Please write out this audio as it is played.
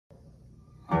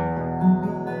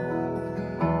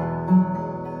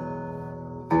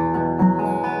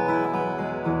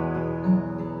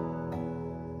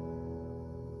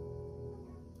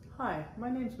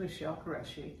Michelle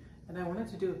Qureshi, and I wanted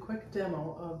to do a quick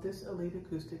demo of this Elite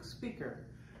Acoustic speaker.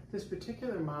 This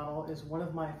particular model is one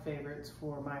of my favorites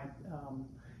for my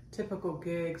typical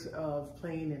gigs of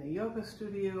playing in a yoga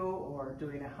studio or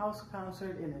doing a house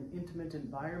concert in an intimate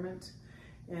environment.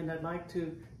 And I'd like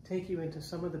to take you into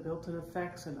some of the built-in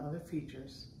effects and other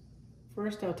features.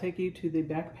 First, I'll take you to the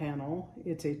back panel.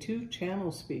 It's a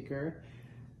 2-channel speaker,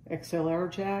 XLR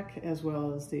jack, as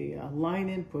well as the line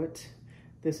input.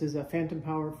 This is a phantom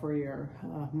power for your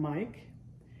mic.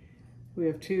 We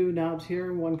have 2 knobs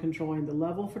here, one controlling the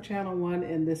level for channel 1,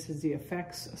 and this is the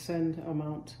effects send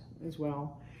amount as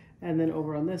well. And then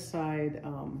over on this side,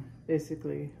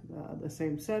 basically the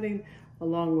same setting,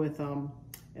 along with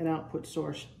an output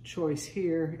source choice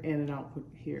here and an output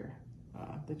here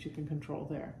that you can control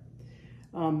there.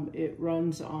 It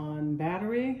runs on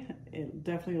battery. It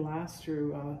definitely lasts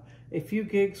through a few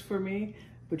gigs for me,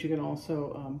 but you can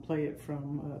also play it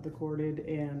from the corded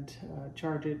and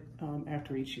charge it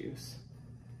after each use.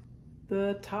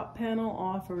 The top panel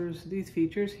offers these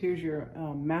features. Here's your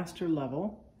master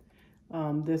level.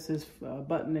 This is a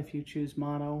button if you choose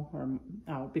mono or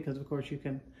out, because of course you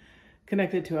can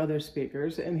connect it to other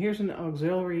speakers. And here's an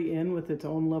auxiliary in with its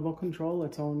own level control,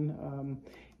 its own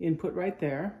input right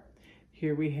there.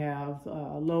 Here we have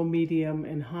low, medium,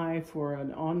 and high for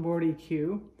an onboard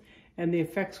EQ. And the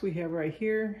effects we have right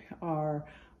here are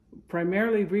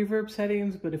primarily reverb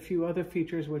settings, but a few other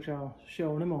features which I'll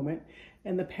show in a moment.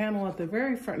 And the panel at the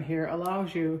very front here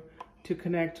allows you to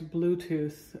connect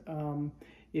Bluetooth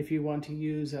if you want to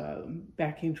use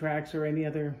backing tracks or any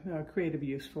other creative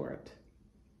use for it.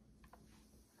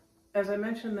 As I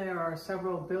mentioned, there are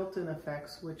several built-in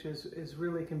effects, which is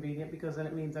really convenient, because then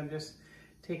it means I'm just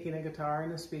taking a guitar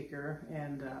and a speaker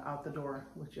and out the door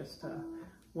with just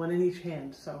one in each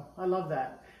hand. So I love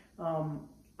that. I'm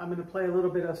going to play a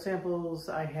little bit of samples.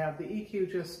 I have the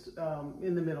EQ just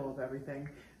in the middle of everything.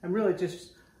 I'm really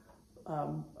just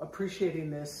appreciating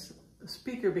this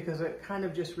speaker because it kind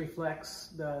of just reflects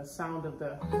the sound of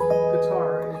the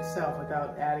guitar itself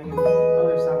without adding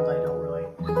other sounds I don't really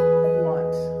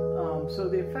want. So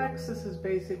the effects, this is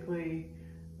basically,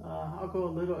 I'll go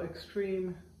a little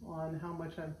extreme on how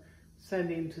much I'm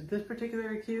sending to this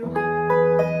particular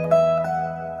EQ.